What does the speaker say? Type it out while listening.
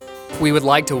We would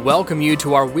like to welcome you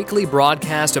to our weekly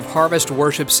broadcast of Harvest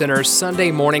Worship Center's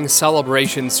Sunday morning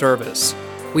celebration service.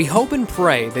 We hope and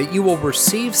pray that you will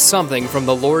receive something from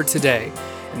the Lord today,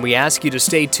 and we ask you to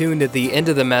stay tuned at the end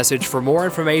of the message for more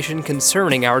information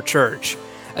concerning our church.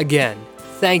 Again,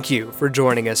 thank you for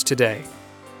joining us today.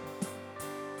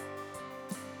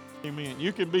 Amen.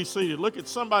 You can be seated. Look at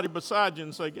somebody beside you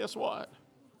and say, guess what?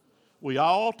 We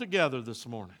all together this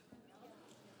morning.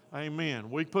 Amen.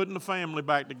 We putting the family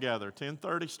back together.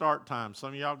 10:30 start time.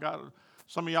 Some of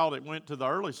y'all that went to the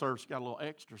early service got a little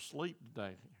extra sleep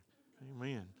today.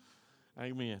 Amen.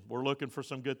 Amen. We're looking for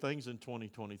some good things in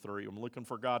 2023. I'm looking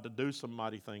for God to do some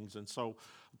mighty things. And so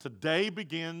today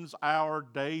begins our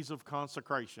days of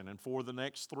consecration. And for the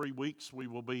next 3 weeks, we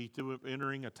will be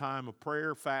entering a time of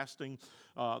prayer, fasting,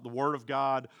 the Word of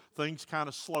God. Things kind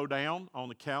of slow down on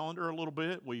the calendar a little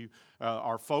bit.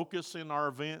 Our focus in our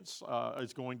events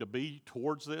is going to be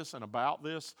towards this and about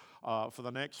this for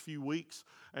the next few weeks.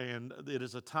 And it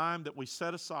is a time that we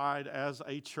set aside as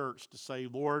a church to say,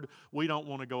 Lord, we don't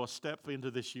want to go a step into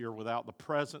this year without the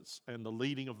presence and the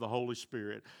leading of the Holy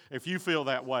Spirit. If you feel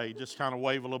that way, just kind of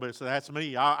wave a little bit and say, that's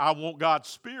me. I want God's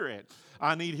Spirit.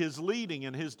 I need His leading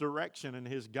and His direction and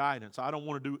His guidance. I don't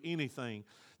want to do anything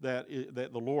that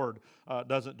the Lord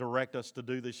doesn't direct us to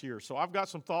do this year. So I've got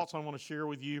some thoughts I want to share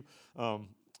with you.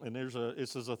 And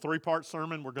this is a 3-part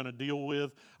sermon we're going to deal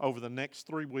with over the next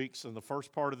 3 weeks. And the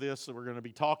first part of this, we're going to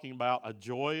be talking about a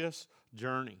joyous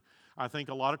journey. I think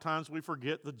a lot of times we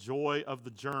forget the joy of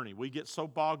the journey. We get so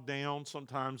bogged down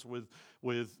sometimes with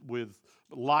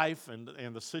life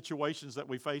and the situations that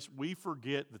we face, we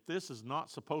forget that this is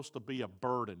not supposed to be a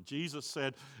burden. Jesus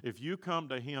said, if you come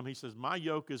to Him, He says, my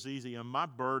yoke is easy and my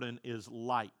burden is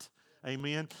light.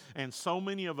 Amen. And so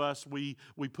many of us, we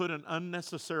put an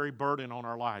unnecessary burden on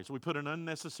our lives. We put an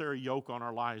unnecessary yoke on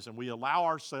our lives, and we allow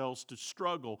ourselves to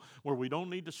struggle where we don't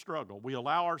need to struggle. We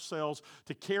allow ourselves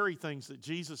to carry things that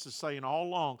Jesus is saying all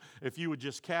along, if you would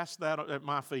just cast that at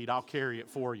my feet, I'll carry it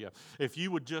for you. If you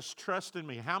would just trust in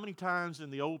me. How many times in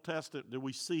the Old Testament do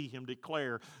we see Him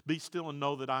declare, be still and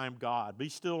know that I am God. Be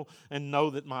still and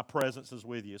know that my presence is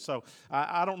with you. So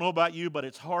I don't know about you, but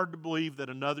it's hard to believe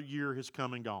that another year has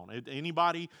come and gone.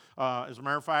 Anybody, as a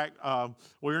matter of fact,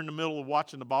 we're in the middle of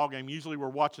watching the ball game. Usually we're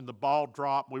watching the ball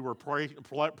drop. We were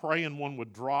praying one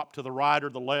would drop to the right or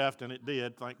the left, and it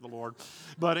did, thank the Lord.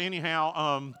 But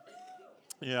anyhow,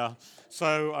 yeah,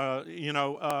 so,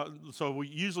 so we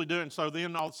usually do it, and so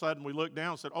then all of a sudden we look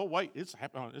down and said, oh, wait, it's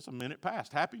a minute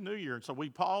past. Happy New Year. And so we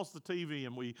pause the TV,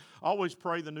 and we always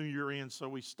pray the New Year in, so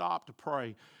we stop to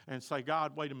pray and say,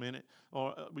 God, wait a minute,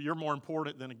 you're more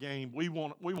important than a game. We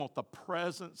want the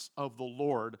presence of the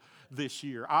Lord this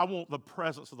year. I want the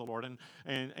presence of the Lord.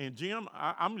 And Jim,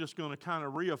 I'm just going to kind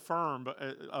of reaffirm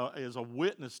as a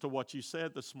witness to what you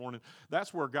said this morning,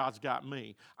 that's where God's got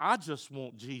me. I just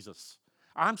want Jesus.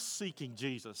 I'm seeking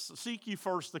Jesus. Seek ye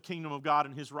first the kingdom of God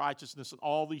and His righteousness, and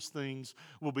all these things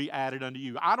will be added unto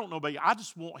you. I don't know about you. I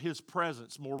just want His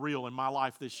presence more real in my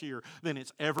life this year than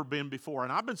it's ever been before.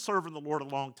 And I've been serving the Lord a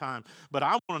long time, but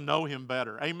I want to know Him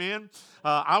better. Amen?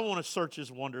 I want to search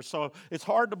His wonders. So it's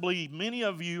hard to believe. Many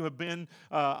of you have been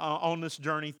on this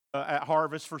journey at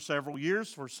Harvest for several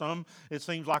years. For some, it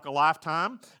seems like a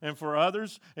lifetime. And for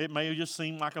others, it may just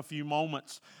seem like a few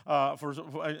moments.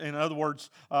 In other words,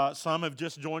 some have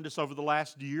just joined us over the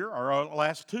last year or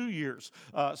last 2 years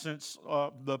since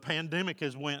the pandemic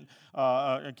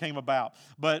came about.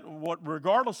 But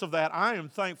regardless of that, I am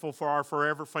thankful for our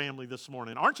forever family this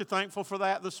morning. Aren't you thankful for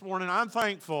that this morning? I'm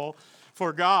thankful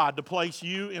for God to place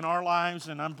you in our lives,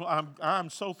 and I'm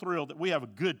so thrilled that we have a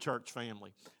good church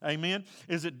family. Amen.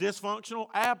 Is it dysfunctional?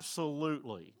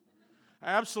 Absolutely.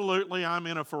 Absolutely, I'm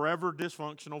in a forever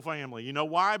dysfunctional family. You know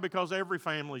why? Because every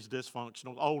family's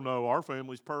dysfunctional. Oh no, our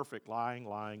family's perfect. Lying.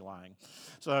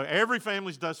 So every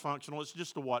family's dysfunctional. It's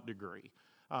just to what degree?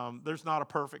 There's not a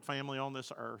perfect family on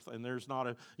this earth, and there's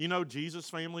not Jesus'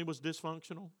 family was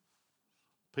dysfunctional.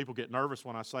 People get nervous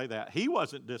when I say that. He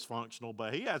wasn't dysfunctional,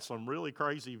 but he had some really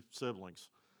crazy siblings.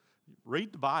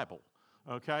 Read the Bible.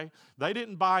 Okay? They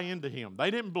didn't buy into Him. They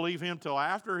didn't believe Him till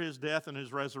after His death and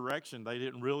His resurrection. They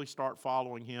didn't really start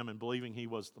following Him and believing He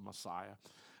was the Messiah.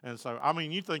 And so,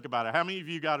 you think about it. How many of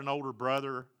you got an older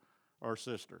brother or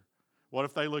sister? What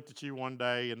if they looked at you one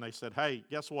day and they said, hey,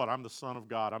 guess what? I'm the son of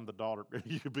God. I'm the daughter.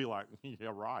 You'd be like, yeah,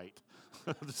 right.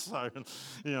 So,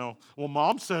 well,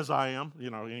 Mom says I am.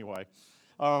 Anyway.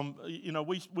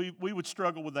 We would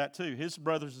struggle with that too. His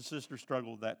brothers and sisters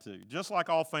struggle with that too. Just like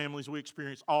all families, we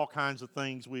experience all kinds of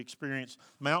things. We experience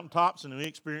mountaintops and we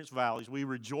experience valleys. We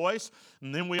rejoice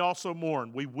and then we also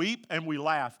mourn. We weep and we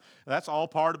laugh. That's all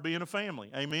part of being a family.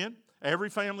 Amen? Every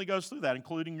family goes through that,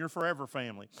 including your forever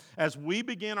family. As we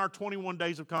begin our 21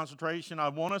 days of concentration, I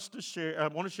want to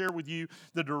share with you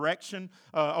the direction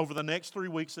over the next 3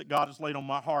 weeks that God has laid on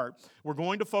my heart. We're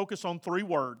going to focus on 3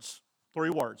 words. 3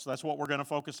 words. That's what we're going to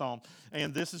focus on.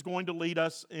 And this is going to lead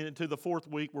us into the 4th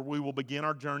week where we will begin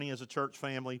our journey as a church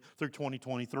family through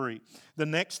 2023. The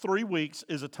next 3 weeks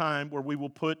is a time where we will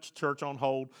put church on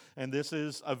hold. And this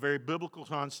is a very biblical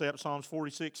concept. Psalms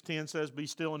 46:10 says, "Be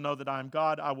still and know that I am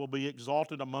God. I will be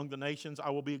exalted among the nations.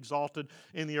 I will be exalted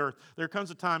in the earth." There comes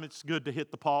a time it's good to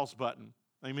hit the pause button.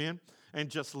 Amen? And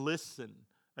just listen.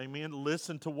 Amen.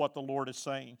 Listen to what the Lord is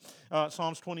saying.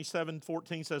 Psalms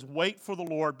 27:14 says, "Wait for the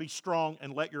Lord, be strong,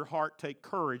 and let your heart take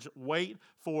courage." Wait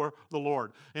for the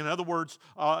Lord. In other words,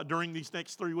 during these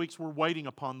next 3 weeks, we're waiting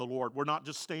upon the Lord. We're not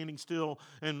just standing still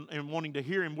and wanting to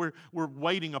hear Him. We're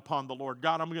waiting upon the Lord.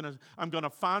 God, I'm gonna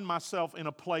find myself in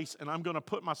a place, and I'm gonna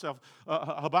put myself.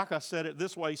 Habakkuk said it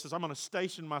this way. He says, "I'm gonna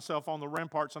station myself on the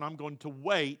ramparts, and I'm going to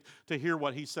wait to hear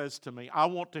what He says to me." I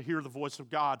want to hear the voice of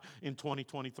God in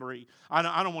 2023.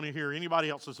 I don't want to hear anybody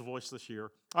else's voice this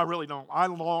year. I really don't. I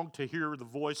long to hear the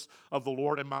voice of the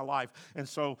Lord in my life. And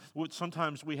so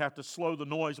sometimes we have to slow the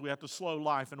noise. We have to slow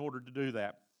life in order to do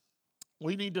that.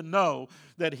 We need to know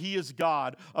that He is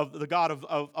God of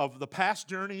the past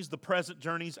journeys, the present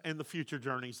journeys, and the future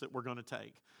journeys that we're going to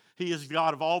take. He is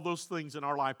God of all those things in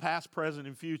our life, past, present,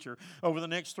 and future. Over the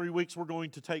next 3 weeks, we're going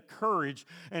to take courage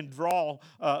and draw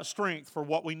strength for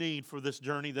what we need for this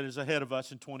journey that is ahead of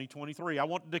us in 2023. I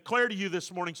want to declare to you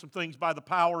this morning some things by the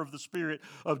power of the Spirit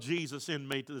of Jesus in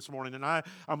me this morning. And I'm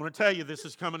going to tell you this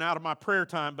is coming out of my prayer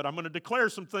time, but I'm going to declare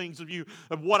some things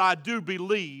of what I do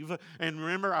believe. And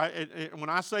remember, when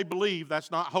I say believe,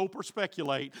 that's not hope or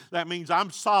speculate. That means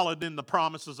I'm solid in the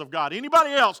promises of God.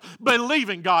 Anybody else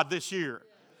believing God this year?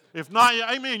 If not,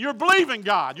 amen, you're believing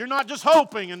God. You're not just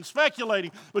hoping and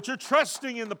speculating, but you're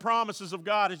trusting in the promises of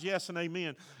God as yes and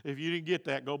amen. If you didn't get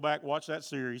that, go back, watch that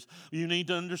series. You need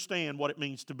to understand what it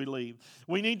means to believe.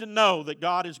 We need to know that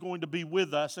God is going to be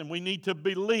with us, and we need to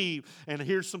believe. And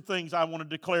here's some things I want to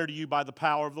declare to you by the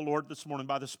power of the Lord this morning,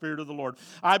 by the Spirit of the Lord.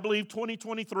 I believe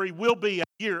 2023 will be a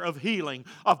year of healing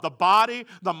of the body,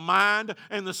 the mind,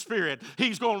 and the spirit.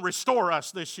 He's going to restore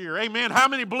us this year. Amen. How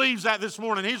many believes that this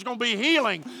morning? He's going to be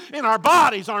healing in our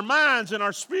bodies, our minds, and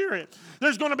our spirit.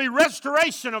 There's going to be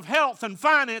restoration of health and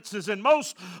finances, and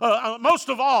most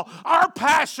of all, our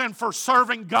passion for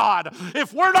serving God.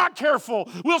 If we're not careful,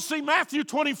 we'll see Matthew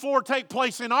 24 take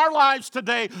place in our lives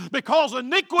today. Because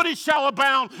iniquity shall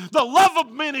abound, the love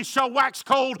of many shall wax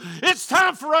cold. It's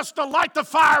time for us to light the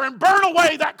fire and burn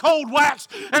away that cold wax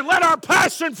and let our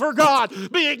passion for God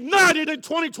be ignited in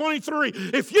 2023.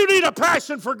 If you need a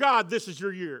passion for God, this is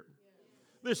your year.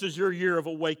 This is your year of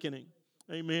awakening.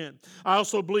 Amen. I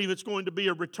also believe it's going to be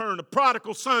a return of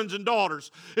prodigal sons and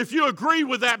daughters. If you agree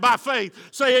with that by faith,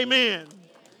 say amen.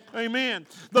 Amen.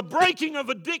 The breaking of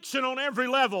addiction on every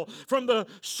level, from the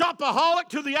shopaholic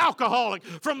to the alcoholic,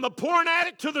 from the porn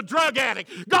addict to the drug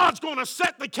addict. God's going to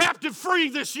set the captive free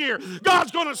this year.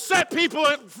 God's going to set people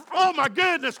oh my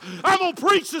goodness. I'm going to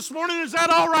preach this morning. Is that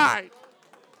all right?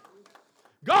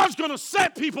 God's going to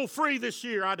set people free this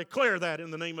year. I declare that in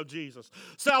the name of Jesus.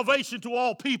 Salvation to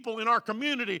all people in our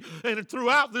community and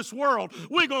throughout this world.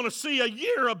 We're going to see a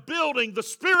year of building the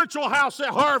spiritual house at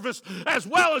Harvest as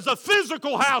well as a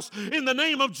physical house in the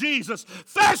name of Jesus.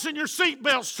 Fasten your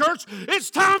seatbelts, church. It's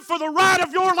time for the ride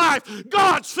of your life.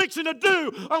 God's fixing to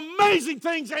do amazing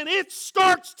things, and it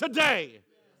starts today.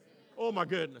 Oh my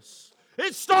goodness.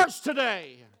 It starts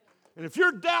today. And if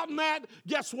you're doubting that,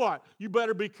 guess what? You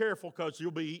better be careful, because you'll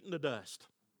be eating the dust.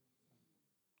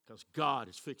 Because God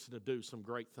is fixing to do some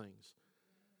great things.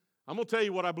 I'm going to tell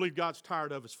you what I believe God's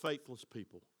tired of is faithless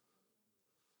people.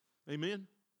 Amen?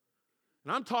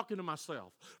 And I'm talking to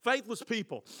myself. Faithless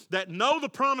people that know the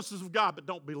promises of God but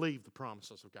don't believe the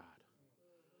promises of God.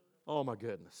 Oh my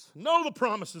goodness. Know the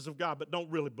promises of God but don't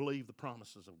really believe the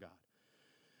promises of God.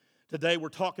 Today we're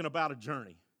talking about a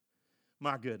journey.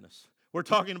 My goodness. We're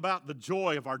talking about the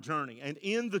joy of our journey. And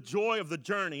in the joy of the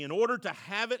journey, in order to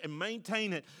have it and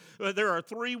maintain it, there are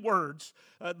 3 words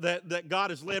that God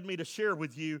has led me to share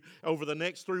with you over the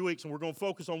next 3 weeks. And we're going to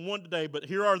focus on one today. But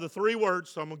here are the 3 words,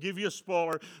 so I'm going to give you a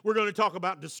spoiler. We're going to talk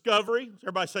about discovery.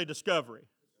 Everybody say discovery.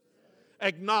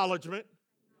 Acknowledgement.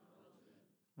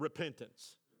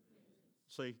 Repentance.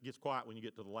 See, it gets quiet when you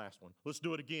get to the last one. Let's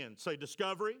do it again. Say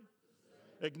discovery,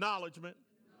 acknowledgement,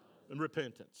 and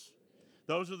repentance.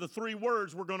 Those are the 3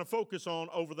 words we're going to focus on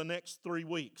over the next 3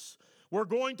 weeks. We're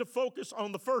going to focus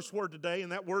on the first word today,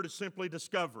 and that word is simply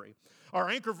discovery. Our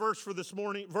anchor verses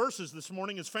this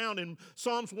morning is found in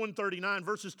Psalms 139,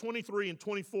 verses 23 and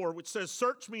 24, which says,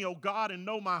 "Search me, O God, and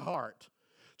know my heart.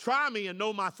 Try me and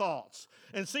know my thoughts,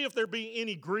 and see if there be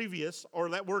any grievous," or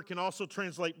that word can also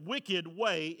translate wicked,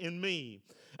 "way in me,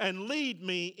 and lead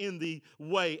me in the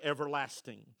way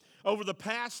everlasting." Over the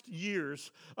past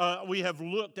years, we have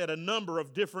looked at a number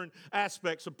of different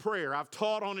aspects of prayer. I've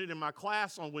taught on it in my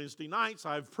class on Wednesday nights.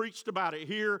 I've preached about it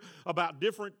here, about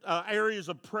different areas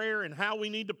of prayer and how we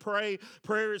need to pray.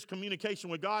 Prayer is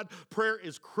communication with God. Prayer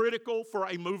is critical for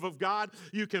a move of God.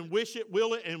 You can wish it,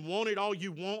 will it, and want it all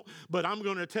you want, but I'm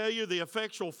going to tell you the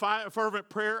effectual, fervent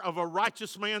prayer of a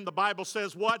righteous man, the Bible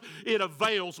says what? It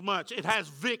avails much. It has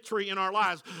victory in our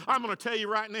lives. I'm going to tell you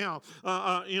right now,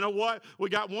 you know what? We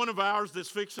got one of ours that's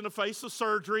fixing to face a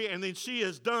surgery, and then she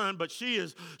is done, but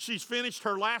she's finished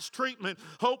her last treatment.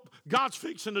 Hope God's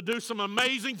fixing to do some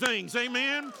amazing things.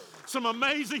 Amen? Some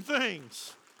amazing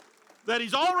things that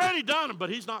He's already done them, but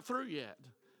He's not through yet.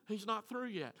 He's not through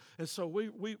yet. And so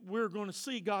we're going to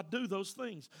see God do those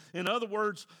things. In other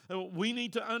words, we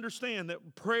need to understand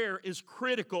that prayer is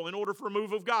critical in order for a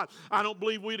move of God. I don't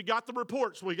believe we'd have got the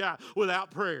reports we got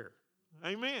without prayer.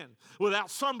 Amen.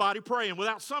 Without somebody praying,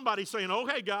 without somebody saying,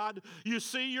 "Okay, God, you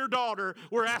see your daughter.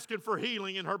 We're asking for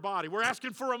healing in her body. We're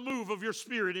asking for a move of your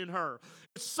Spirit in her."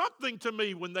 It's something to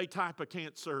me when they type a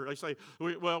cancer. They say,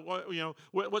 "Well,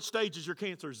 what stage is your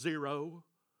cancer?" 0.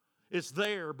 It's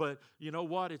there, but you know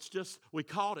what? It's just, we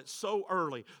caught it so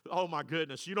early. Oh my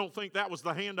goodness. You don't think that was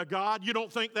the hand of God? You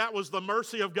don't think that was the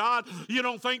mercy of God? You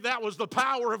don't think that was the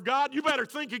power of God? You better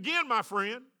think again, my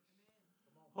friend.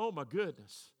 Oh my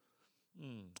goodness.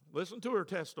 Listen to her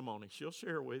testimony. She'll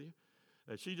share with you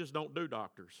that she just don't do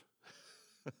doctors.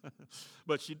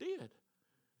 But she did.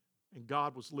 And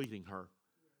God was leading her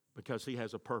because He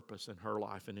has a purpose in her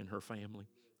life and in her family.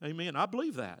 Amen. I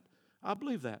believe that. I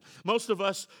believe that. Most of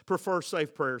us prefer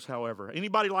safe prayers, however.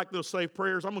 Anybody like those safe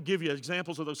prayers? I'm going to give you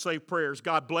examples of those safe prayers.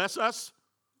 God bless us.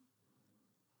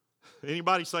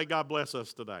 Anybody say God bless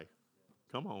us today?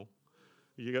 Come on.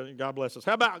 God bless us.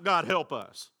 How about God help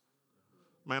us?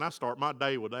 Man, I start my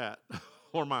day with that.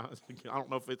 Or I don't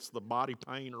know if it's the body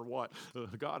pain or what.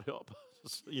 God help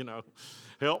us,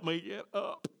 help me get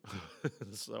up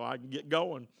so I can get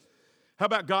going. How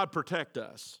about God protect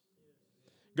us?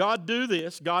 God do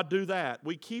this, God do that.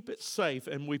 We keep it safe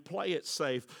and we play it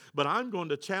safe. But I'm going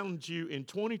to challenge you in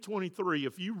 2023,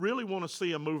 if you really want to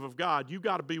see a move of God, you've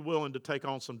got to be willing to take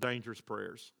on some dangerous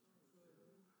prayers.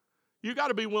 You've got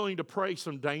to be willing to pray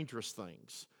some dangerous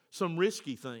things, some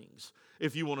risky things,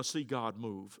 if you want to see God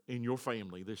move in your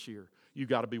family this year. You've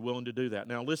got to be willing to do that.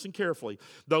 Now, listen carefully.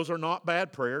 Those are not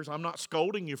bad prayers. I'm not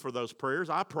scolding you for those prayers.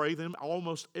 I pray them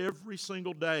almost every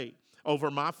single day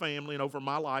over my family and over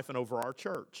my life and over our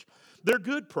church. They're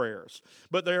good prayers,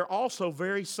 but they're also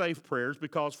very safe prayers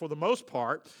because for the most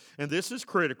part, and this is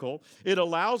critical, it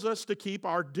allows us to keep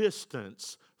our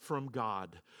distance from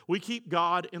God. We keep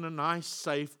God in a nice,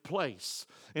 safe place.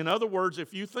 In other words,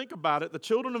 if you think about it, the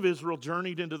children of Israel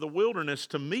journeyed into the wilderness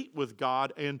to meet with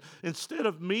God, and instead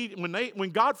of meeting, when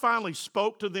God finally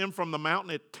spoke to them from the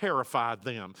mountain, it terrified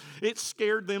them. It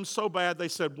scared them so bad they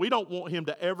said, "We don't want Him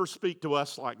to ever speak to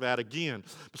us like that again."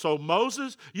 So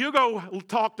Moses, you go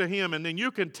talk to Him, and then you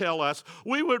can tell us.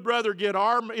 We would rather get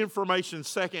our information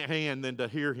secondhand than to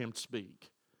hear Him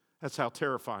speak. That's how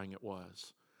terrifying it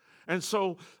was. And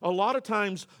so a lot of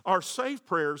times our safe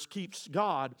prayers keeps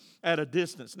God at a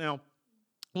distance. Now,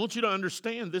 I want you to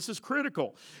understand this is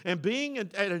critical. And being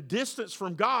at a distance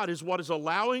from God is what is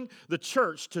allowing the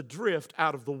church to drift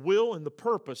out of the will and the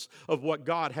purpose of what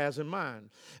God has in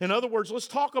mind. In other words, let's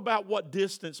talk about what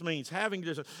distance means. Having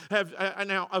distance.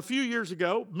 Now, a few years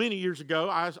ago, many years ago,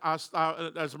 as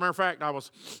a matter of fact, I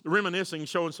was reminiscing,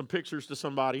 showing some pictures to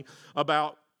somebody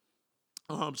about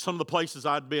some of the places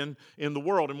I'd been in the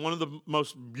world. And one of the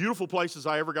most beautiful places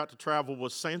I ever got to travel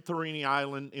was Santorini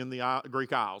Island in the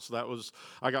Greek Isles.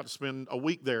 I got to spend a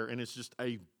week there, and it's just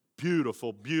a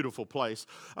beautiful, beautiful place.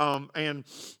 And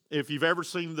if you've ever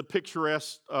seen the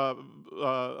picturesque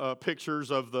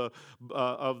pictures of the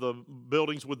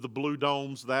buildings with the blue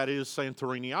domes, that is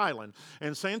Santorini Island.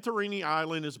 And Santorini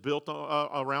Island is built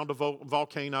around a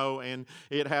volcano, and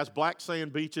it has black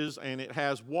sand beaches, and it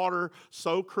has water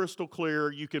so crystal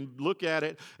clear you can look at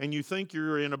it and you think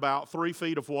you're in about 3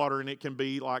 feet of water, and it can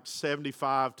be like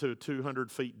 75 to 200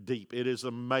 feet deep. It is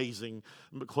amazing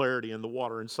clarity in the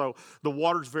water. And so the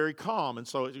water's very calm, and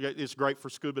so it's great for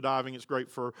scuba diving. It's great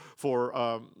for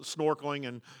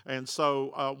snorkeling, and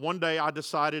so one day I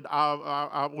decided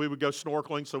we would go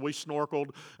snorkeling. So we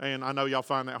snorkeled, and I know y'all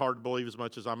find that hard to believe as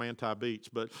much as I'm anti-beach,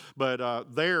 but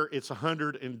there it's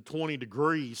 120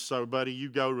 degrees. So, buddy, you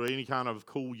go to any kind of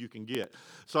cool you can get.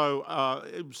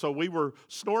 So we were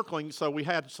snorkeling. So we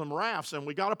had some rafts, and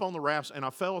we got up on the rafts, and I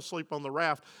fell asleep on the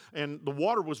raft, and the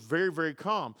water was very, very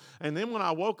calm. And then when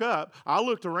I woke up, I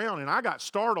looked around, and I got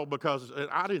startled because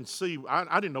I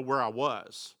didn't know where I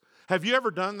was. Have you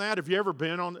ever done that? Have you ever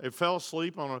fell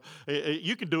asleep on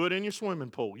you can do it in your swimming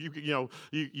pool.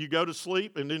 You go to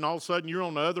sleep, and then all of a sudden you're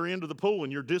on the other end of the pool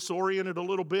and you're disoriented a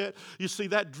little bit. You see,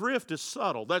 that drift is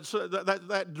subtle.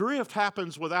 That drift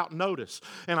happens without notice.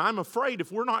 And I'm afraid if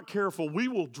we're not careful, we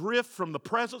will drift from the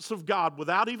presence of God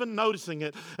without even noticing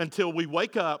it until we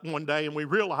wake up one day and we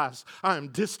realize I am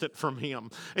distant from Him.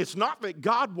 It's not that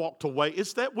God walked away,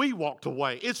 it's that we walked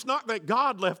away. It's not that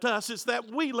God left us, it's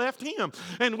that we left Him.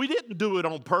 And we didn't do it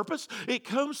on purpose. It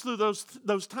comes through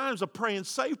those times of praying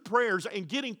safe prayers and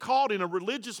getting caught in a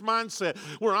religious mindset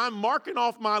where I'm marking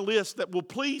off my list that will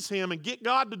please Him and get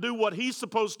God to do what He's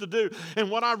supposed to do.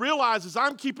 And what I realize is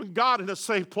I'm keeping God in a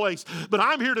safe place. But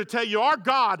I'm here to tell you, our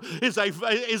God is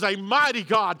a mighty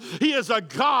God. He is a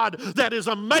God that is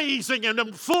amazing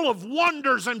and full of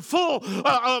wonders and full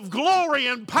of glory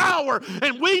and power.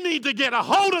 And we need to get a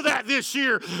hold of that this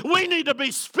year. We need to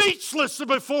be speechless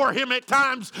before Him at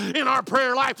times in our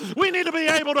prayer life. We need to be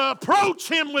able to approach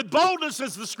Him with boldness,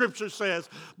 as the Scripture says,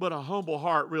 but a humble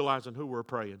heart, realizing who we're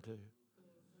praying to.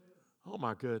 Oh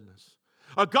my goodness.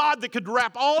 A God that could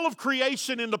wrap all of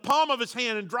creation in the palm of His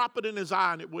hand and drop it in His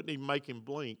eye and it wouldn't even make Him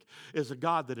blink is a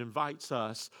God that invites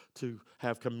us to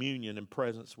have communion and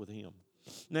presence with Him.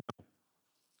 Now,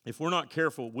 if we're not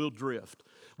careful, we'll drift.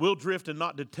 We'll drift and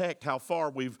not detect how far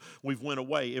we've went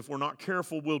away. If we're not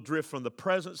careful, we'll drift from the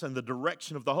presence and the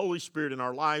direction of the Holy Spirit in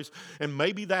our lives, and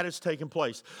maybe that has taken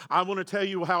place. I want to tell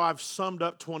you how I've summed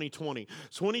up 2020.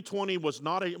 2020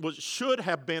 should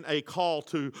have been a call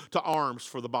to arms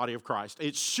for the body of Christ.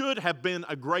 It should have been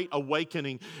a great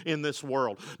awakening in this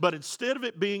world. But instead of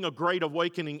it being a great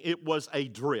awakening, it was a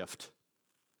drift.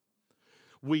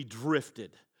 We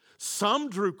drifted. Some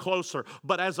drew closer,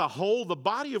 but as a whole, the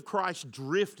body of Christ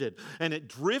drifted, and it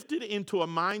drifted into a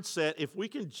mindset, if we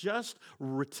can just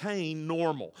retain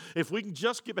normal, if we can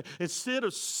just instead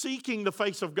of seeking the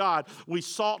face of God, we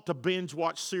sought to binge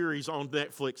watch series on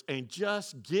Netflix and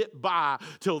just get by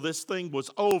till this thing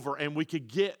was over and we could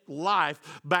get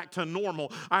life back to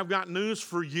normal. I've got news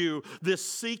for you. This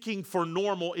seeking for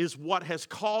normal is what has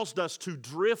caused us to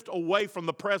drift away from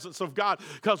the presence of God,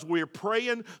 because we're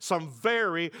praying some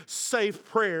very safe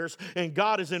prayers, and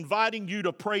God is inviting you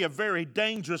to pray a very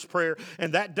dangerous prayer.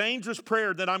 And that dangerous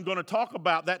prayer that I'm going to talk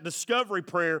about, that discovery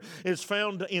prayer, is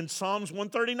found in Psalms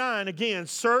 139. Again,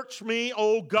 search me,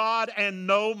 O God, and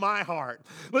know my heart.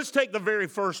 Let's take the very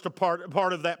first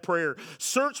part of that prayer.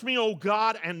 Search me, O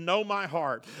God, and know my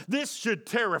heart. This should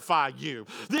terrify you.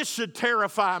 This should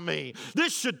terrify me.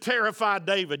 This should terrify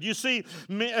David. You see,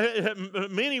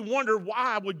 many wonder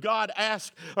why would God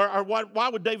ask, or why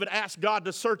would David ask God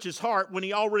to search his heart when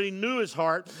he already knew his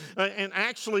heart? And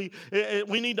actually,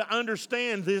 we need to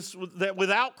understand this, that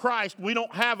without Christ, we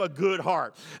don't have a good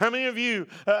heart. How many of you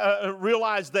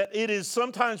realize that it is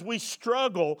sometimes we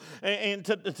struggle, and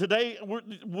today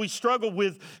we struggle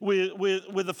with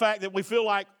the fact that we feel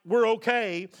like we're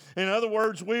okay. In other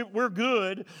words, we're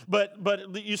good, but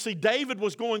you see, David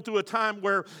was going through a time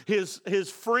where his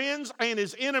friends and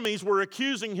his enemies were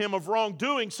accusing him of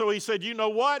wrongdoing, so he said, you know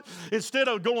what? Instead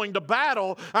of going to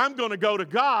battle, I'm going to go to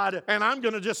God, and I'm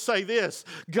going to just say this: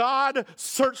 God,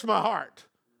 search my heart.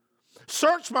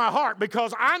 Search my heart,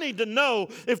 because I need to know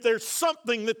if there's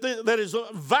something that is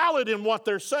valid in what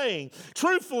they're saying,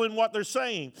 truthful in what they're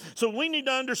saying. So we need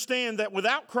to understand that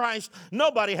without Christ,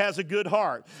 nobody has a good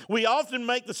heart. We often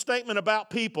make the statement about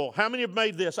people. How many have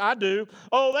made this? I do.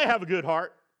 Oh, they have a good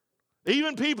heart.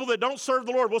 Even people that don't serve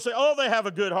the Lord will say, oh, they have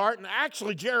a good heart. And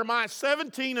actually, Jeremiah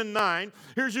 17:9,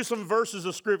 here's just some verses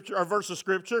of Scripture, or verse of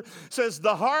Scripture, says,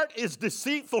 the heart is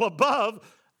deceitful above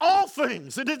all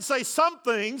things. It didn't say some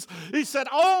things. He said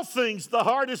all things. The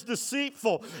heart is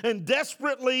deceitful and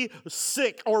desperately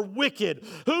sick or wicked.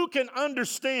 Who can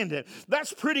understand it?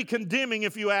 That's pretty condemning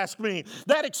if you ask me.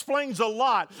 That explains a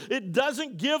lot. It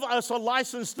doesn't give us a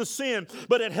license to sin,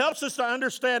 but it helps us to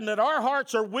understand that our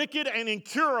hearts are wicked and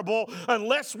incurable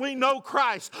unless we know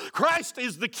Christ. Christ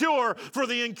is the cure for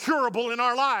the incurable in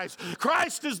our lives.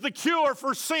 Christ is the cure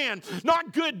for sin.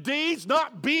 Not good deeds,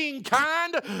 not being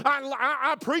kind.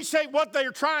 I pray appreciate what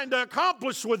they're trying to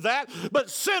accomplish with that, but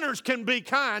sinners can be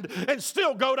kind and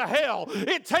still go to hell.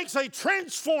 It takes a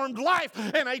transformed life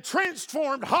and a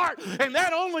transformed heart, and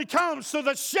that only comes through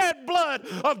the shed blood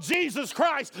of Jesus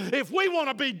Christ. If we want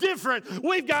to be different,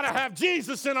 we've got to have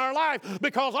Jesus in our life,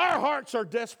 because our hearts are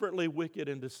desperately wicked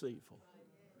and deceitful.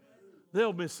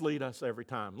 They'll mislead us every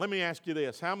time. Let me ask you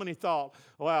this. How many thought,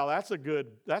 wow, that's a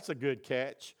good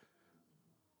catch?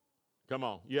 Come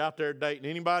on, you out there dating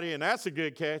anybody, and that's a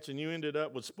good catch, and you ended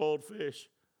up with spoiled fish?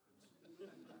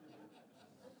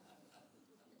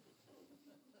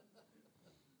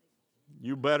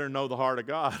 You better know the heart of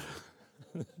God.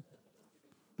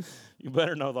 You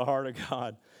better know the heart of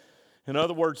God. In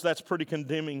other words, that's pretty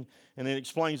condemning, and it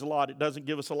explains a lot. It doesn't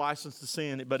give us a license to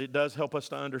sin, but it does help us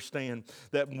to understand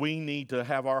that we need to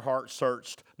have our hearts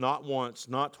searched, not once,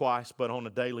 not twice, but on a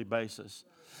daily basis.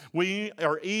 We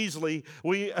easily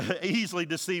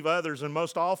deceive others, and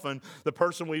most often the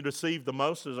person we deceive the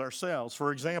most is ourselves.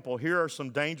 For example, here are some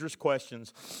dangerous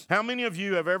questions. How many of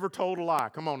you have ever told a lie?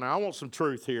 Come on now, I want some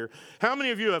truth here. How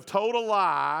many of you have told a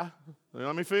lie,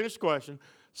 let me finish the question,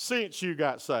 since you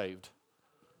got saved?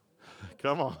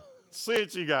 Come on.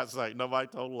 Since you got saved, nobody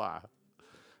told a lie.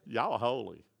 Y'all are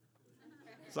holy.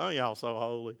 Some of y'all so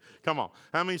holy. Come on.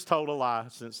 How many's told a lie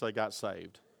since they got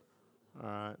saved? All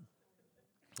right.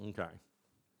 Okay.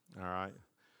 All right.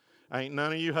 Ain't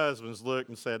none of you husbands looked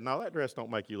and said, no, that dress don't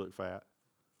make you look fat.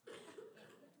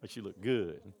 Makes you look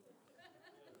good.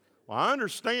 Well, I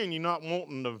understand you're not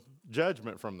wanting the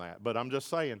judgment from that, but I'm just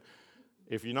saying,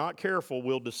 if you're not careful,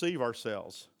 we'll deceive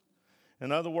ourselves.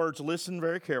 In other words, listen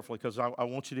very carefully, because I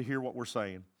want you to hear what we're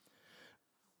saying.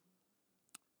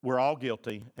 We're all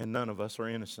guilty, and none of us are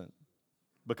innocent,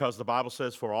 because the Bible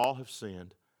says, for all have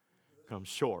sinned, come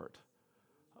short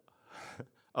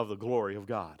of the glory of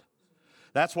God.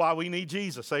 That's why we need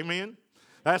Jesus, amen?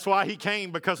 That's why he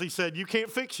came, because he said, you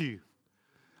can't fix you.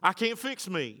 I can't fix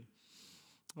me.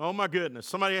 Oh my goodness.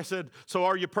 Somebody said, so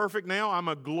are you perfect now? I'm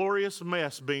a glorious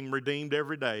mess being redeemed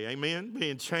every day. Amen?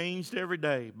 Being changed every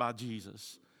day by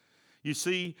Jesus. You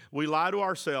see, we lie to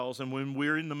ourselves, and when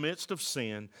we're in the midst of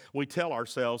sin, we tell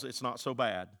ourselves it's not so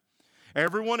bad.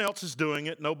 Everyone else is doing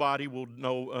it. Nobody will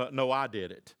know I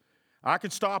did it. I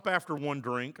could stop after one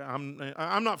drink. I'm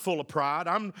not full of pride.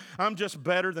 I'm just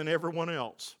better than everyone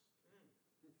else.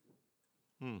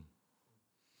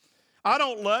 I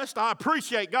don't lust. I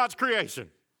appreciate God's creation.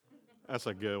 That's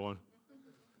a good one.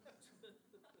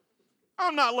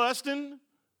 I'm not lusting.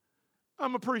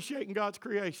 I'm appreciating God's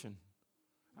creation.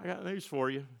 I got news for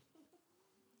you.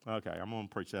 Okay, I'm going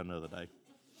to preach that another day.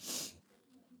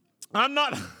 I'm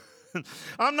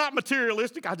not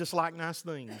materialistic. I just like nice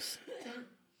things.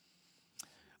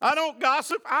 I don't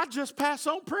gossip. I just pass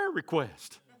on prayer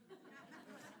requests.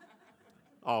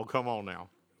 Oh, come on now.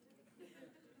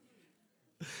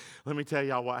 Let me tell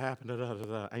y'all what happened.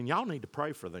 And y'all need to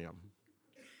pray for them.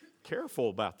 Careful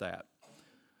about that.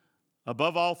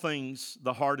 Above all things,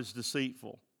 the heart is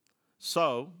deceitful.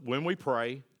 So, when we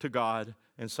pray to God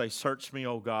and say, search me,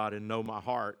 O God, and know my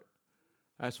heart,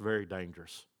 that's very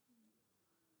dangerous.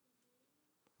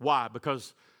 Why?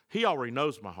 Because he already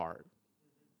knows my heart.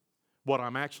 What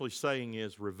I'm actually saying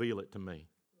is, reveal it to me.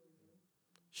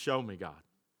 Show me, God.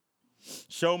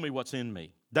 Show me what's in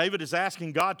me. David is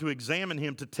asking God to examine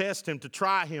him, to test him, to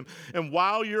try him. And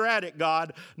while you're at it,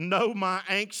 God, know my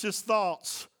anxious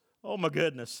thoughts. Oh my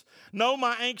goodness. Know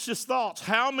my anxious thoughts.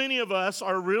 How many of us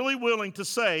are really willing to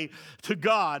say to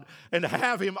God and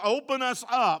have him open us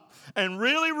up and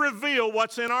really reveal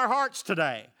what's in our hearts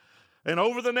today and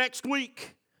over the next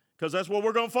week? Because that's what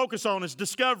we're going to focus on, is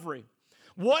discovery.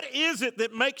 What is it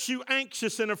that makes you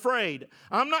anxious and afraid?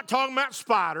 I'm not talking about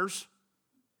spiders.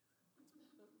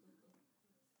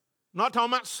 I'm not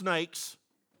talking about snakes.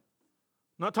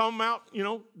 I'm not talking about,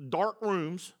 dark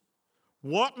rooms.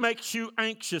 What makes you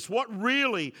anxious? What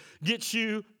really gets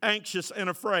you anxious and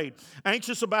afraid?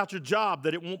 Anxious about your job,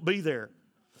 that it won't be there.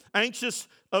 Anxious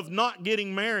of not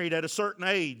getting married at a certain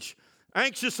age.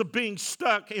 Anxious of being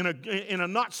stuck in a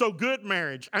not so good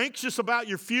marriage. Anxious about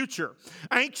your future.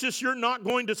 Anxious you're not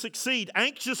going to succeed.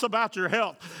 Anxious about your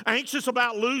health. Anxious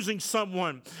about losing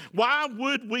someone. Why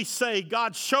would we say,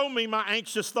 God, show me my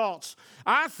anxious thoughts?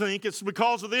 I think it's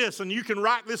because of this, and you can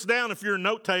write this down if you're a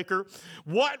note taker.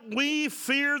 What we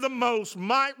fear the most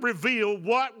might reveal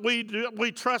what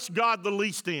we trust God the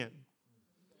least in.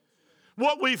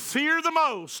 What we fear the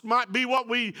most might be what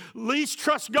we least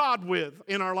trust God with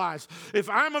in our lives. If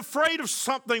I'm afraid of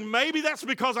something, maybe that's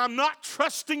because I'm not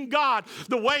trusting God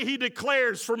the way he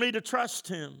declares for me to trust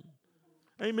him.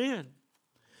 Amen.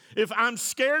 If I'm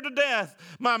scared to death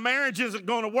my marriage isn't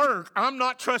going to work, I'm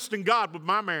not trusting God with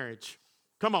my marriage.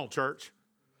 Come on, church.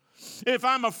 If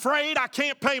I'm afraid I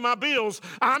can't pay my bills,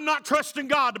 I'm not trusting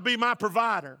God to be my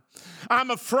provider.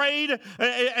 I'm afraid,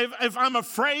 if I'm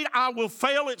afraid I will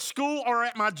fail at school or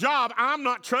at my job, I'm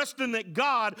not trusting that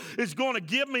God is going to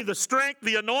give me the strength,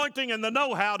 the anointing, and the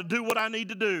know-how to do what I need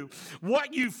to do.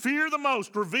 What you fear the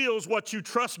most reveals what you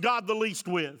trust God the least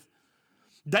with.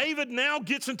 David now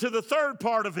gets into the third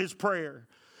part of his prayer.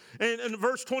 In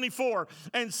verse 24,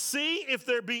 and see if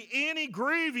there be any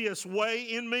grievous way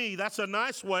in me. That's a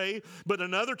nice way, but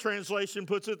another translation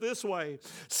puts it this way.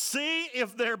 See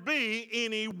if there be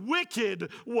any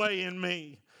wicked way in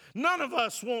me. None of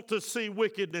us want to see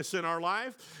wickedness in our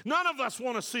life. None of us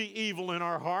want to see evil in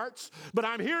our hearts. But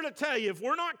I'm here to tell you, if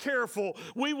we're not careful,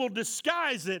 we will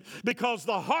disguise it because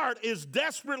the heart is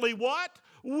desperately what?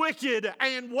 Wicked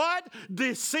and what?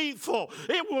 Deceitful.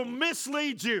 It will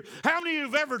mislead you. How many of you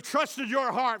have ever trusted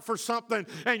your heart for something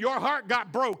and your heart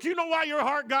got broke? You know why your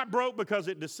heart got broke? Because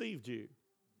it deceived you.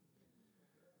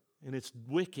 And it's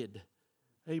wicked.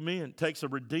 Amen. It takes a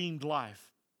redeemed life.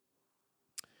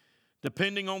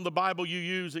 Depending on the Bible you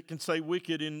use, it can say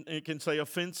wicked and it can say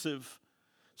offensive.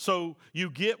 So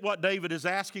you get what David is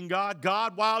asking God.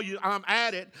 God, while I'm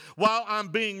at it, while I'm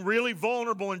being really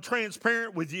vulnerable and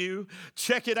transparent with you,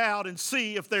 check it out and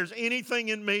see if there's anything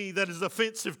in me that is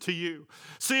offensive to you.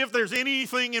 See if there's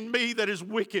anything in me that is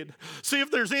wicked. See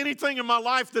if there's anything in my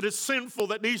life that is sinful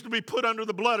that needs to be put under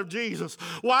the blood of Jesus.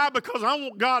 Why? Because I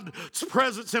want God's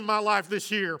presence in my life this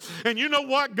year. And you know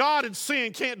what? God and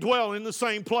sin can't dwell in the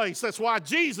same place. That's why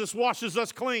Jesus washes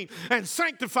us clean and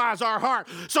sanctifies our heart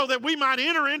so that we might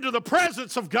enter into the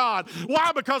presence of God.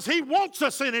 Why? Because He wants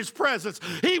us in His presence.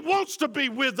 He wants to be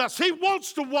with us. He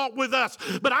wants to walk with us.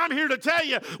 But I'm here to tell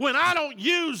you, when I don't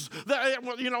use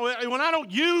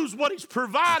what He's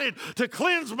provided to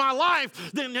cleanse my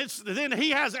life, then He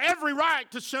has every right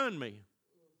to shun me.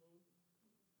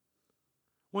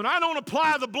 When I don't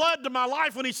apply the blood to my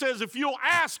life, when He says, if you'll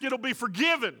ask, it'll be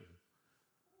forgiven.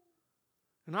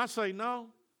 And I say, no,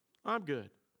 I'm good.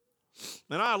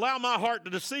 And I allow my heart to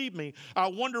deceive me. I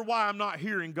wonder why I'm not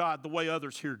hearing God the way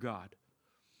others hear God.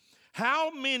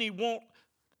 How many want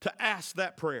to ask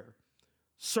that prayer?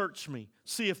 Search me.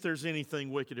 See if there's anything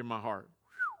wicked in my heart.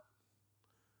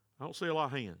 I don't see a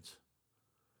lot of hands.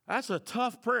 That's a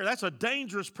tough prayer. That's a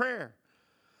dangerous prayer.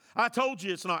 I told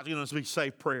you it's not going to be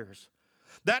safe prayers.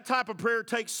 That type of prayer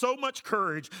takes so much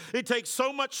courage. It takes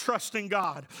so much trust in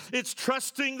God. It's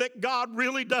trusting that God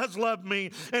really does love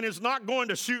me and is not going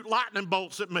to shoot lightning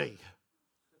bolts at me.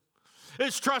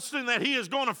 It's trusting that He is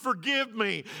going to forgive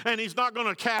me and He's not going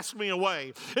to cast me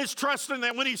away. It's trusting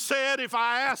that when He said, if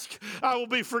I ask, I will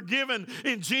be forgiven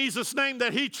in Jesus' name,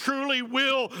 that He truly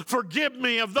will forgive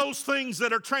me of those things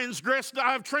that are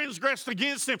I've transgressed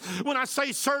against Him. When I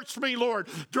say, search me, Lord,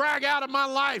 drag out of my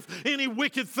life any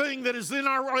wicked thing that is in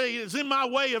my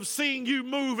way of seeing You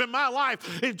move in my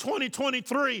life in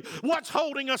 2023. What's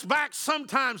holding us back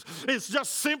sometimes is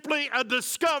just simply a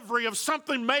discovery of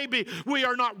something maybe we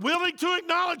are not willing to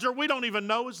acknowledge or we don't even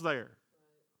know is there.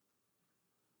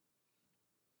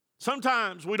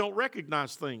 Sometimes we don't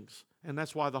recognize things, and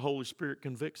that's why the Holy Spirit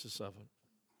convicts us of it.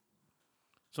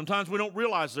 Sometimes we don't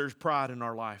realize there's pride in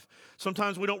our life.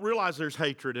 Sometimes we don't realize there's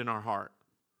hatred in our heart.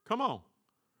 Come on.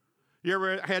 You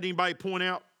ever had anybody point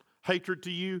out hatred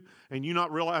to you and you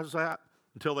not realize that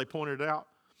until they pointed it out?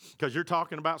 Because you're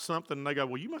talking about something and they go,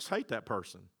 well, you must hate that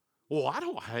person. Well, I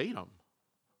don't hate them.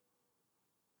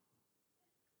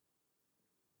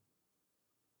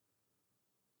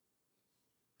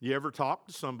 You ever talk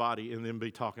to somebody and then be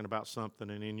talking about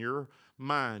something and in your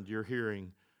mind you're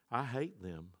hearing, I hate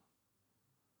them.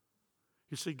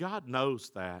 You see, God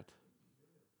knows that.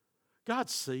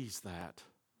 God sees that.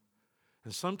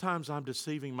 And sometimes I'm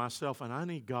deceiving myself and I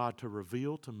need God to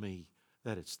reveal to me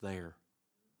that it's there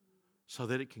so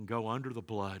that it can go under the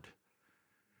blood,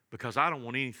 because I don't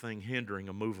want anything hindering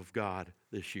a move of God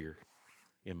this year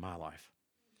in my life.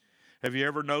 Have you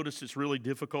ever noticed it's really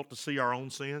difficult to see our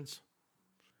own sins?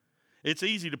 It's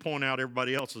easy to point out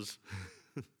everybody else's.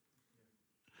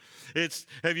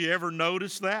 Have you ever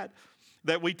noticed that?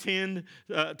 That we tend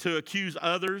to accuse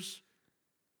others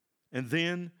and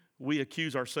then we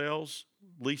accuse ourselves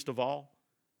least of all?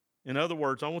 In other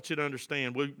words, I want you to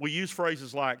understand, we use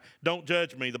phrases like, don't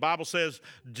judge me. The Bible says,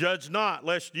 judge not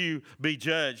lest you be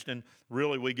judged. And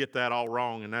really we get that all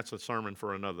wrong, and that's a sermon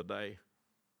for another day.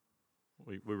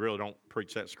 We really don't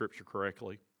preach that scripture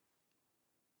correctly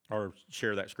or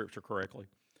share that scripture correctly.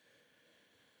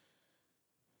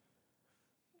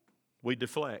 We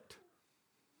deflect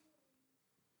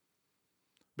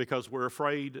because we're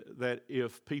afraid that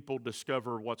if people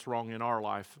discover what's wrong in our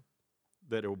life,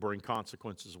 that it will bring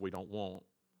consequences we don't want.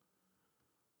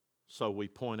 So we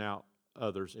point out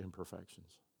others'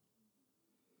 imperfections.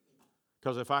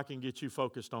 Because if I can get you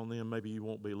focused on them, maybe you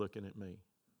won't be looking at me.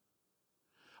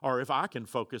 Or if I can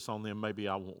focus on them, maybe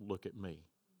I won't look at me.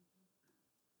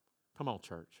 Come on,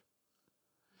 church.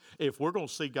 If we're going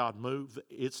to see God move,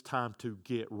 it's time to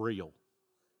get real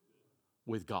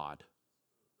with God.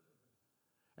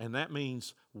 And that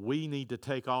means we need to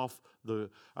take off the...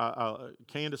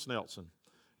 Candace Nelson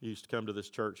used to come to this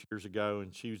church years ago,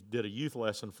 and she did a youth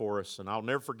lesson for us, and I'll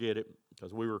never forget it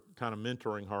because we were kind of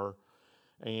mentoring her.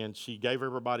 And she gave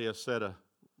everybody a set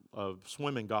of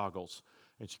swimming goggles,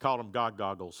 and she called them God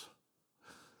goggles.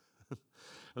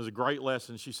 It was a great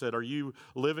lesson. She said, are you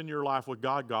living your life with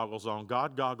God goggles on?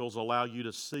 God goggles allow you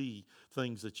to see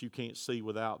things that you can't see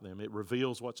without them. It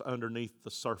reveals what's underneath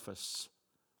the surface.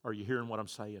 Are you hearing what I'm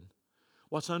saying?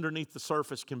 What's underneath the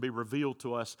surface can be revealed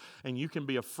to us, and you can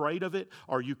be afraid of it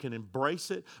or you can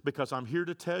embrace it, because I'm here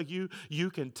to tell you, you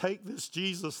can take this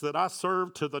Jesus that I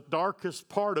serve to the darkest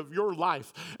part of your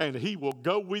life, and He will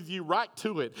go with you right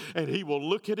to it, and He will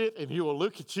look at it, and He will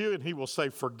look at you, and He will say,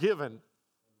 forgiven.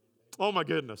 Oh my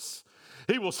goodness.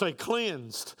 He will say,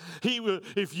 cleansed. He will,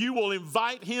 if you will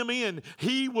invite Him in,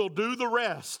 He will do the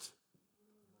rest.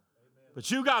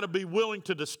 But you got to be willing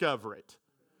to discover it.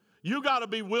 You got to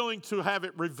be willing to have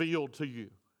it revealed to you.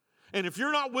 And if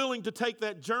you're not willing to take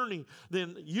that journey,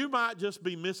 then you might just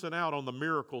be missing out on the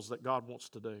miracles that God wants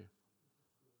to do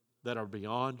that are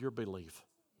beyond your belief.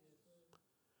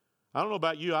 I don't know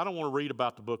about you. I don't want to read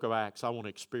about the book of Acts. I want to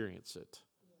experience it.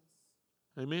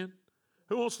 Amen?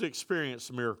 Who wants to experience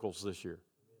some miracles this year?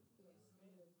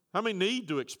 How many need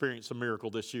to experience a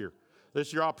miracle this year? This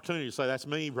is your opportunity to say, that's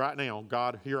me right now.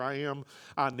 God, here I am.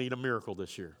 I need a miracle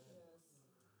this year.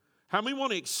 How many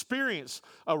want to experience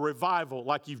a revival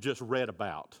like you've just read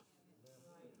about?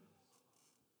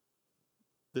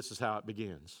 This is how it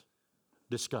begins.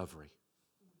 Discovery.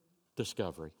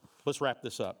 Discovery. Let's wrap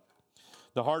this up.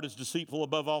 The heart is deceitful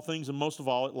above all things, and most of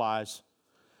all, it lies.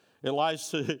 It lies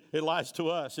to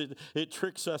us. It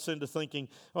tricks us into thinking,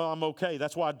 oh, I'm okay.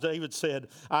 That's why David said,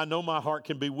 I know my heart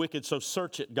can be wicked, so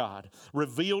search it, God.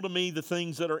 Reveal to me the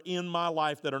things that are in my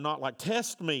life that are not like.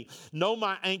 Test me. Know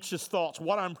my anxious thoughts,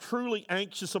 what I'm truly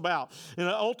anxious about. And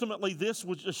ultimately, this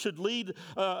should lead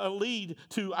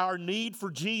to our need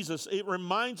for Jesus. It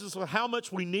reminds us of how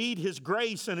much we need His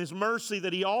grace and His mercy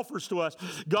that He offers to us.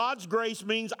 God's grace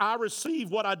means I receive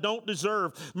what I don't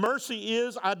deserve. Mercy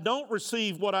is I don't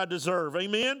receive what I deserve.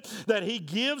 Amen? That He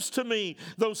gives to me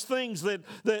those things that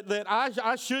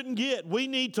I shouldn't get. We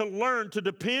need to learn to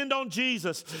depend on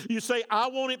Jesus. You say, I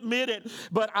won't admit it,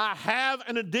 but I have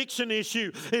an addiction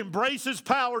issue. Embrace His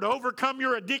power to overcome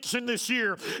your addiction this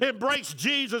year. Embrace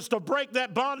Jesus to break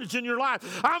that bondage in your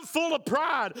life. I'm full of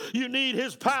pride. You need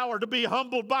His power to be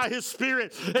humbled by His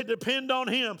Spirit and depend on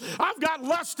Him. I've got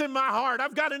lust in my heart.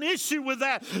 I've got an issue with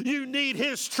that. You need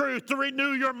His truth to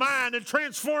renew your mind and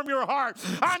transform your heart.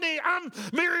 I'm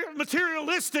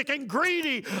materialistic and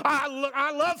greedy.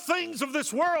 I love things of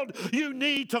this world. You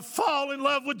need to fall in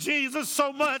love with Jesus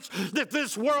so much that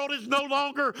this world is no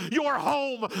longer your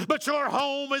home, but your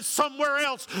home is somewhere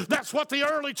else. That's what the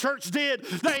early church did.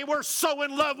 They were so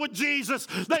in love with Jesus,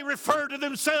 they referred to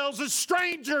themselves as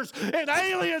strangers and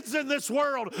aliens in this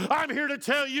world. I'm here to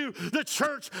tell you the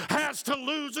church has to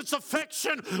lose its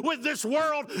affection with this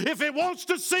world if it wants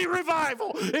to see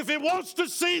revival, if it wants to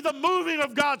see the moving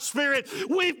of God's Spirit.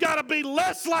 We've got to be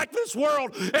less like this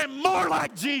world and more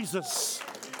like Jesus.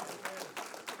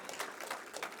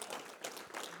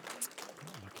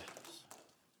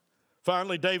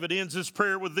 Finally, David ends his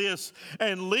prayer with this,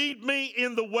 and lead me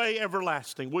in the way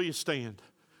everlasting. Will you stand?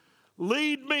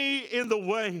 Lead me in the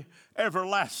way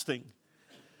everlasting.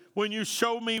 When you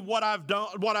show me what I've done,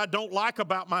 what I don't like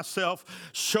about myself,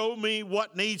 show me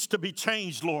what needs to be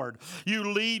changed, Lord. You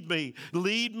lead me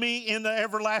in the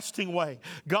everlasting way,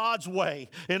 God's way.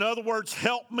 In other words,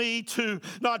 help me to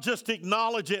not just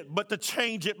acknowledge it, but to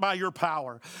change it by your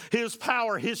power. His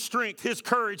power, His strength, His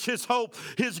courage, His hope,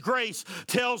 His grace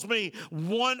tells me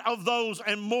one of those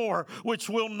and more which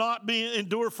will not be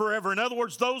endure forever. In other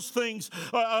words, those things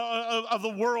of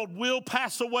the world will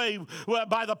pass away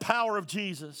by the power of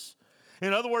Jesus.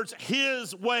 In other words,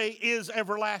 His way is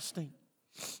everlasting.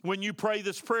 When you pray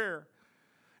this prayer,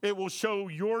 it will show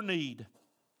your need.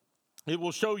 It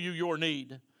will show you your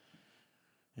need.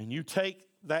 And you take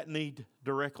that need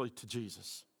directly to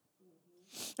Jesus.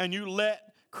 And you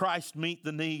let Christ meet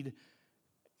the need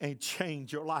and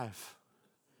change your life.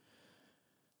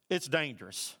 It's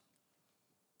dangerous.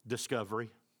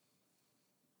 Discovery.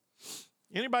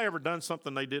 Anybody ever done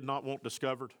something they did not want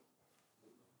discovered?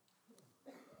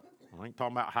 I ain't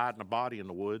talking about hiding a body in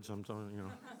the woods. I'm talking,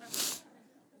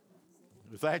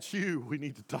 If that's you, we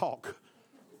need to talk.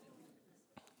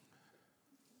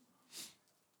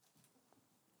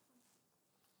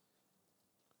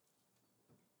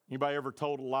 Anybody ever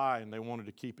told a lie and they wanted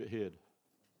to keep it hid?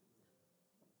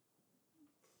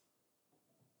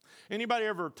 Anybody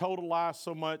ever told a lie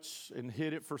so much and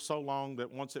hid it for so long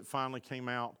that once it finally came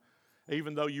out,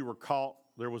 even though you were caught,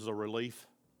 there was a relief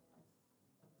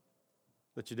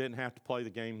that you didn't have to play the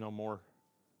game no more?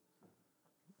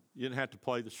 You didn't have to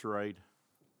play the charade.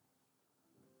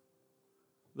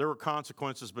 There were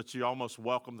consequences, but you almost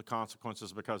welcomed the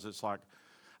consequences because it's like,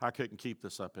 I couldn't keep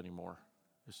this up anymore.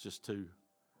 It's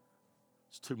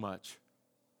too much.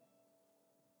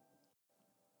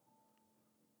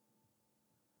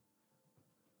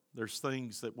 There's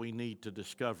things that we need to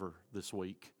discover this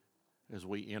week as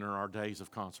we enter our days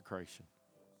of consecration.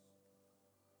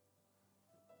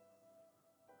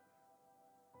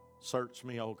 Search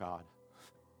me, O God.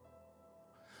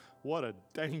 What a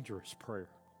dangerous prayer.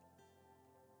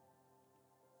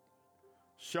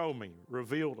 Show me,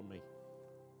 reveal to me.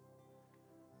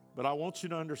 But I want you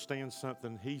to understand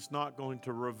something. He's not going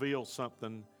to reveal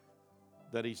something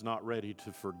that He's not ready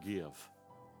to forgive.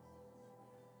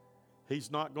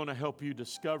 He's not going to help you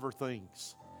discover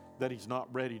things that He's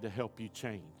not ready to help you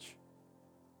change.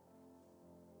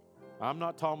 I'm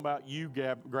not talking about you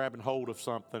grabbing hold of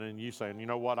something and you saying, you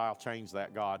know what, I'll change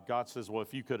that, God. God says, well,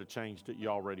 if you could have changed it, you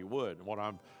already would. And what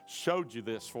I've showed you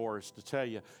this for is to tell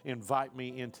you, invite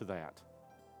me into that.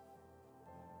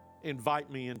 Invite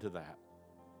me into that.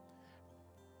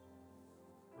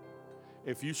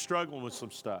 If you're struggling with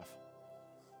some stuff,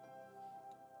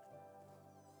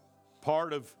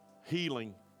 part of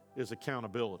healing is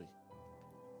accountability.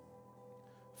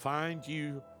 Find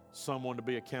you someone to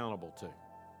be accountable to.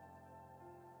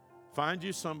 Find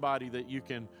you somebody that you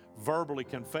can verbally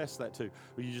confess that to.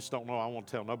 Well, you just don't know, I won't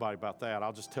tell nobody about that.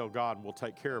 I'll just tell God and we'll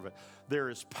take care of it. There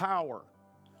is power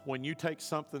when you take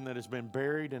something that has been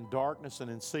buried in darkness and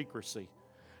in secrecy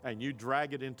and you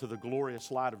drag it into the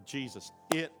glorious light of Jesus.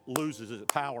 It loses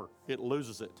its power. It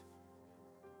loses it.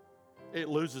 It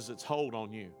loses its hold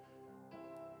on you.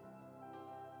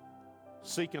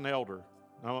 Seek an elder.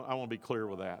 I want to be clear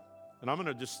with that. And I'm going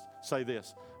to just say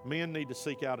this. Men need to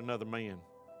seek out another man.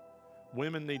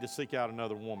 Women need to seek out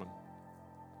another woman.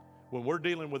 When we're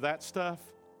dealing with that stuff,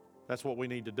 that's what we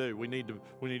need to do. We need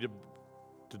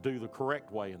to do the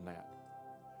correct way in that.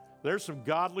 There's some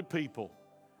godly people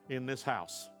in this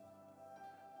house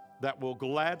that will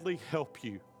gladly help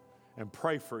you and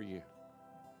pray for you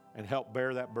and help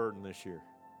bear that burden this year.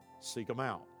 Seek them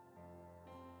out.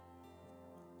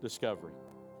 Discovery.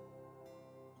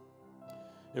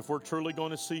 If we're truly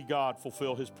going to see God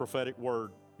fulfill His prophetic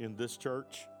word in this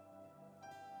church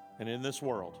and in this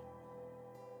world,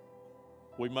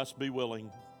 we must be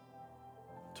willing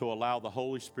to allow the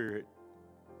Holy Spirit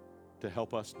to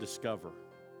help us discover.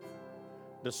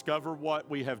 Discover what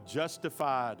we have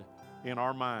justified in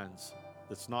our minds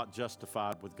that's not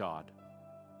justified with God.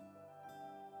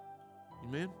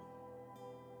 Amen?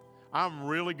 I'm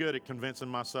really good at convincing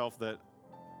myself that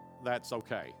that's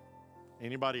okay.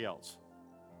 Anybody else?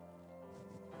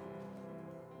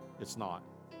 It's not.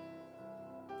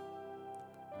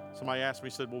 Somebody asked me,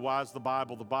 said, well, why is the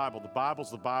Bible the Bible? The Bible's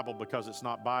the Bible because it's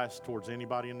not biased towards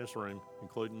anybody in this room,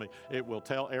 including me. It will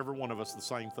tell every one of us the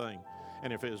same thing.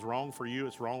 And if it is wrong for you,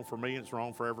 it's wrong for me, it's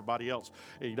wrong for everybody else.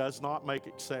 It does not make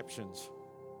exceptions.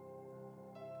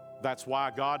 That's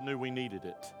why God knew we needed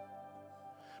it.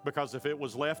 Because if it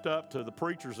was left up to the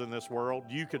preachers in this world,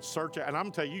 you could search it. And I'm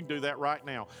going to tell you, you can do that right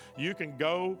now. You can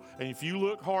go, and if you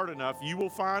look hard enough, you will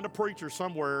find a preacher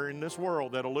somewhere in this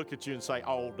world that'll look at you and say,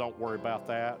 oh, don't worry about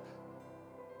that.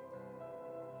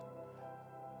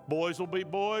 Boys will be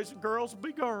boys and girls will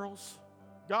be girls.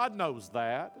 God knows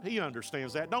that. He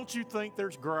understands that. Don't you think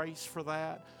there's grace for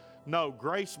that? No,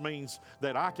 grace means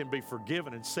that I can be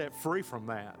forgiven and set free from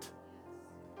that.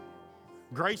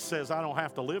 Grace says I don't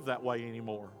have to live that way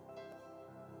anymore.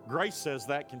 Grace says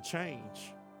that can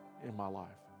change in my life.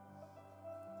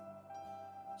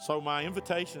 So my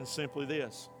invitation is simply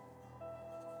this.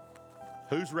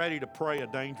 Who's ready to pray a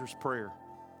dangerous prayer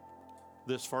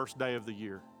this first day of the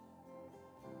year?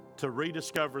 To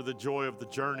rediscover the joy of the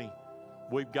journey,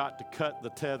 we've got to cut the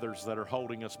tethers that are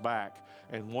holding us back.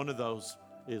 And one of those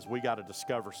is we got to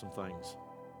discover some things.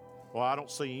 Well, I don't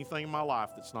see anything in my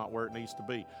life that's not where it needs to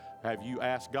be. Have you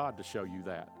asked God to show you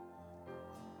that?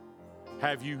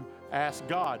 Have you asked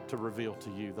God to reveal to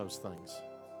you those things?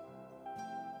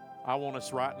 I want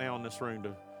us right now in this room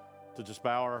to just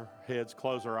bow our heads,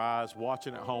 close our eyes.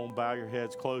 Watching at home, bow your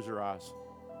heads, close your eyes.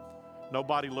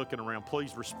 Nobody looking around.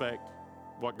 Please respect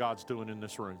what God's doing in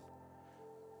this room.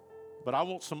 But I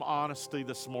want some honesty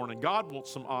this morning. God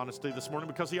wants some honesty this morning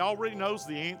because He already knows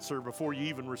the answer before you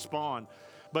even respond.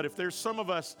 But if there's some of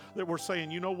us that we're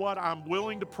saying, you know what, I'm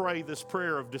willing to pray this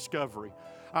prayer of discovery.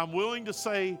 I'm willing to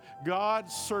say, God,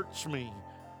 search me.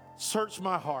 Search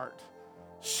my heart.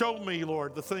 Show me,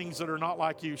 Lord, the things that are not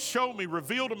like you. Show me,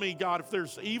 reveal to me, God, if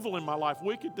there's evil in my life,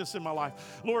 wickedness in my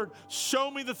life. Lord, show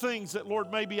me the things that,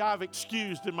 Lord, maybe I've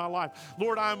excused in my life.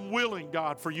 Lord, I'm willing,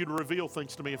 God, for you to reveal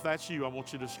things to me. If that's you, I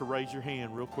want you just to raise your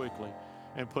hand real quickly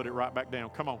and put it right back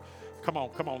down. Come on. Come on,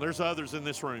 come on. There's others in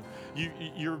this room.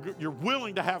 You're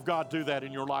willing to have God do that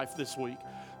in your life this week.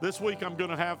 This week I'm going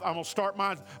to start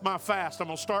my fast. I'm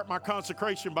going to start my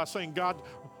consecration by saying, God,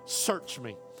 search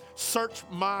me. Search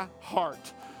my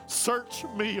heart. Search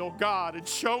me, oh God, and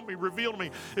show me, reveal to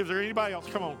me. If there's anybody else,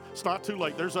 come on. It's not too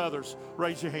late. There's others.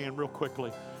 Raise your hand real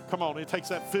quickly. Come on. It takes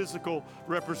that physical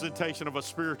representation of a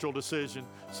spiritual decision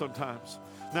sometimes.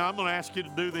 Now, I'm going to ask you to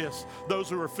do this. Those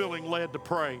who are feeling led to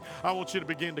pray, I want you to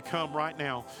begin to come right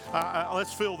now.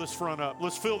 Let's fill this front up.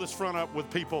 Let's fill this front up with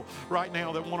people right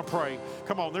now that want to pray.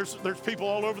 Come on. There's people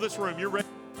all over this room. You're ready.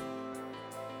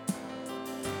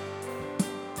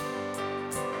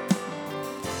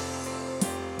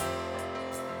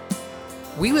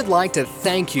 We would like to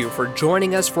thank you for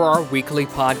joining us for our weekly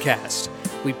podcast.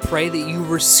 We pray that you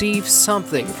receive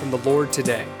something from the Lord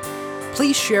today.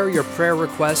 Please share your prayer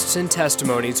requests and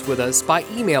testimonies with us by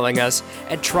emailing us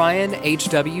at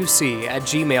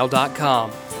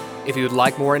trionhwc@gmail.com. If you would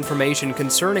like more information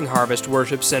concerning Harvest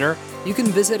Worship Center, you can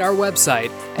visit our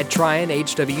website at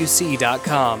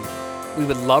trionhwc.com. We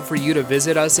would love for you to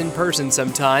visit us in person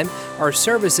sometime. Our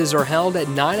services are held at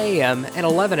 9 a.m. and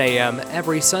 11 a.m.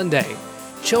 every Sunday.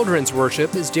 Children's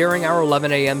worship is during our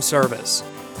 11 a.m. service.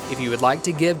 If you would like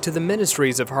to give to the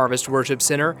ministries of Harvest Worship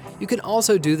Center, you can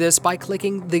also do this by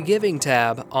clicking the Giving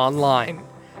tab online.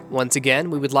 Once again,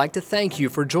 we would like to thank you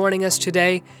for joining us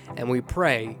today, and we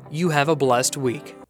pray you have a blessed week.